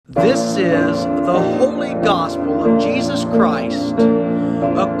This is the Holy Gospel of Jesus Christ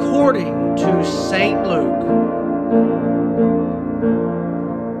according to St. Luke.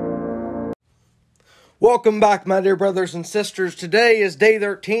 Welcome back, my dear brothers and sisters. Today is day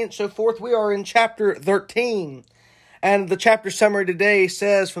 13, so forth we are in chapter 13. And the chapter summary today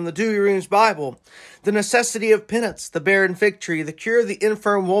says from the Douay-Rheims Bible, the necessity of penance, the barren fig tree, the cure of the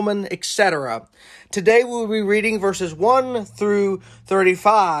infirm woman, etc. Today we will be reading verses 1 through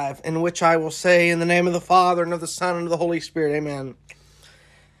 35, in which I will say, in the name of the Father, and of the Son, and of the Holy Spirit, amen.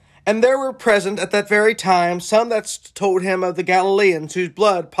 And there were present at that very time some that told him of the Galileans, whose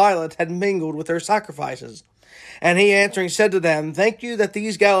blood Pilate had mingled with their sacrifices. And he answering said to them, Think you that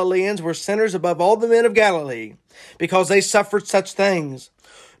these Galileans were sinners above all the men of Galilee, because they suffered such things?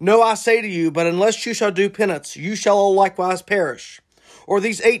 No, I say to you, but unless you shall do penance, you shall all likewise perish. Or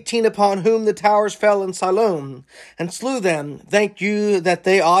these 18 upon whom the towers fell in Siloam, and slew them, think you that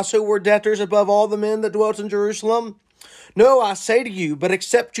they also were debtors above all the men that dwelt in Jerusalem? No, I say to you, but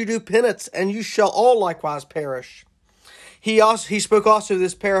except you do penance, and you shall all likewise perish. He spoke also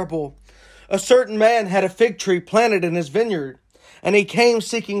this parable. A certain man had a fig tree planted in his vineyard, and he came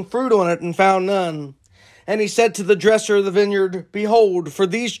seeking fruit on it and found none. And he said to the dresser of the vineyard, Behold, for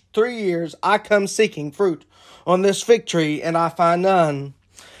these 3 years I come seeking fruit on this fig tree, and I find none.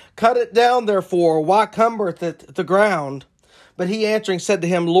 Cut it down, therefore, why cumbereth it the ground? But he answering said to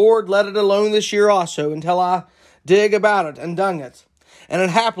him, Lord, let it alone this year also, until I dig about it and dung it, and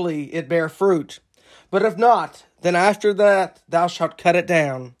happily it bear fruit. But if not, then after that thou shalt cut it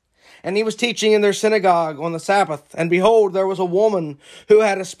down. And he was teaching in their synagogue on the Sabbath, and behold, there was a woman who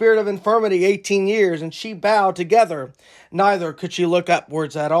had a spirit of infirmity 18 years, and she bowed together, neither could she look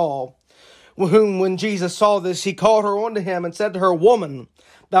upwards at all. Whom, when Jesus saw this, he called her unto him, and said to her, Woman,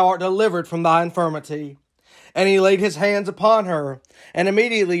 thou art delivered from thy infirmity. And he laid his hands upon her, and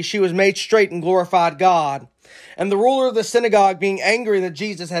immediately she was made straight and glorified God. And the ruler of the synagogue, being angry that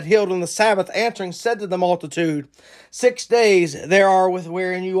Jesus had healed on the Sabbath, answering, said to the multitude, 6 days there are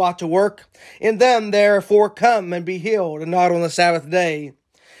wherein you ought to work. In them therefore come and be healed, and not on the Sabbath day.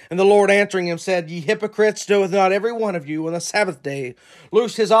 And the Lord answering him said, Ye hypocrites, doeth not every one of you on the Sabbath day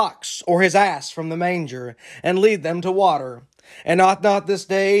loose his ox or his ass from the manger, and lead them to water? And ought not this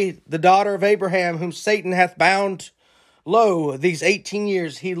day the daughter of Abraham, whom Satan hath bound, lo, these 18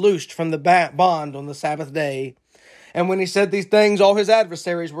 years he loosed from the bond on the Sabbath day? And when he said these things, all his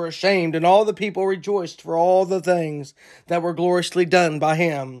adversaries were ashamed, and all the people rejoiced for all the things that were gloriously done by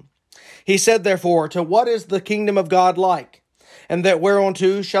him. He said therefore, To what is the kingdom of God like? And that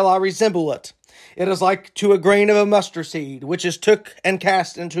whereunto shall I resemble it? It is like to a grain of a mustard seed, which is took and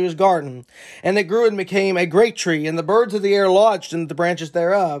cast into his garden. And it grew and became a great tree, and the birds of the air lodged in the branches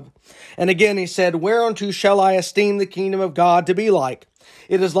thereof. And again he said, Whereunto shall I esteem the kingdom of God to be like?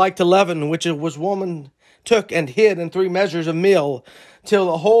 It is like to leaven, which it was woman took and hid in 3 measures of meal, till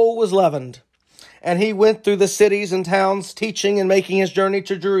the whole was leavened. And he went through the cities and towns, teaching and making his journey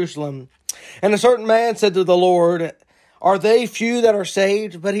to Jerusalem. And a certain man said to the Lord, Are they few that are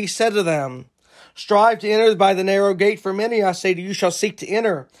saved? But he said to them, Strive to enter by the narrow gate, for many, I say to you, shall seek to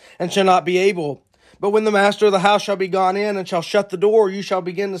enter, and shall not be able. But when the master of the house shall be gone in, and shall shut the door, you shall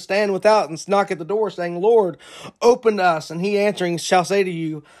begin to stand without, and knock at the door, saying, Lord, open to us. And he answering shall say to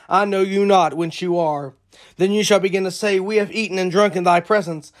you, I know you not whence you are. Then you shall begin to say, We have eaten and drunk in thy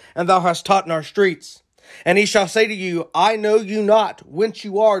presence, and thou hast taught in our streets. And he shall say to you, I know you not whence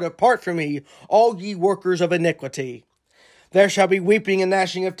you are, depart from me, all ye workers of iniquity. There shall be weeping and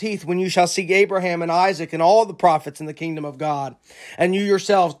gnashing of teeth when you shall see Abraham and Isaac and all the prophets in the kingdom of God, and you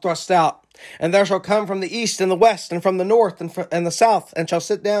yourselves thrust out. And there shall come from the east and the west, and from the north and the south, and shall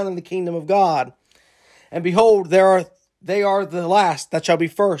sit down in the kingdom of God. And behold, they are the last that shall be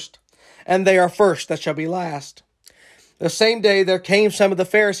first, and they are first that shall be last. The same day there came some of the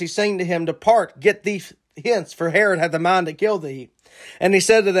Pharisees, saying to him, Depart, get thee hence, for Herod hath a mind to kill thee. And he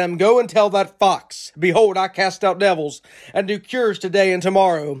said to them, Go and tell that fox, Behold, I cast out devils, and do cures today and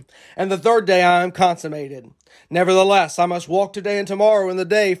tomorrow, and the 3rd day I am consummated. Nevertheless, I must walk today and tomorrow and the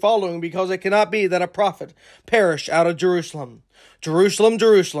day following, because it cannot be that a prophet perish out of Jerusalem. Jerusalem,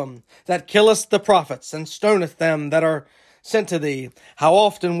 Jerusalem, that killeth the prophets, and stoneth them that are sent to thee. How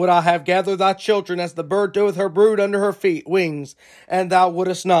often would I have gathered thy children as the bird doeth her brood under her wings, and thou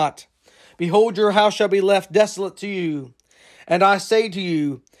wouldest not. Behold, your house shall be left desolate to you. And I say to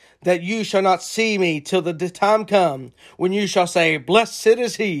you, that you shall not see me till the time come, when you shall say, Blessed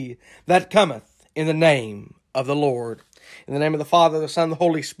is he that cometh in the name of the Lord. In the name of the Father, the Son, and the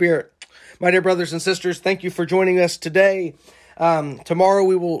Holy Spirit. My dear brothers and sisters, thank you for joining us today. Tomorrow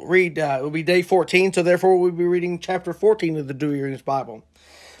we will read, it will be day 14, so therefore we'll be reading chapter 14 of the Douay-Rheims Bible.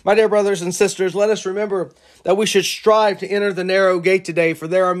 My dear brothers and sisters, let us remember that we should strive to enter the narrow gate today, for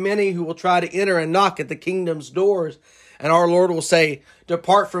there are many who will try to enter and knock at the kingdom's doors. And our Lord will say,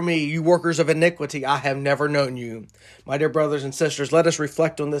 "Depart from me, you workers of iniquity. I have never known you." My dear brothers and sisters, let us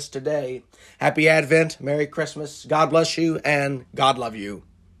reflect on this today. Happy Advent, Merry Christmas, God bless you, and God love you.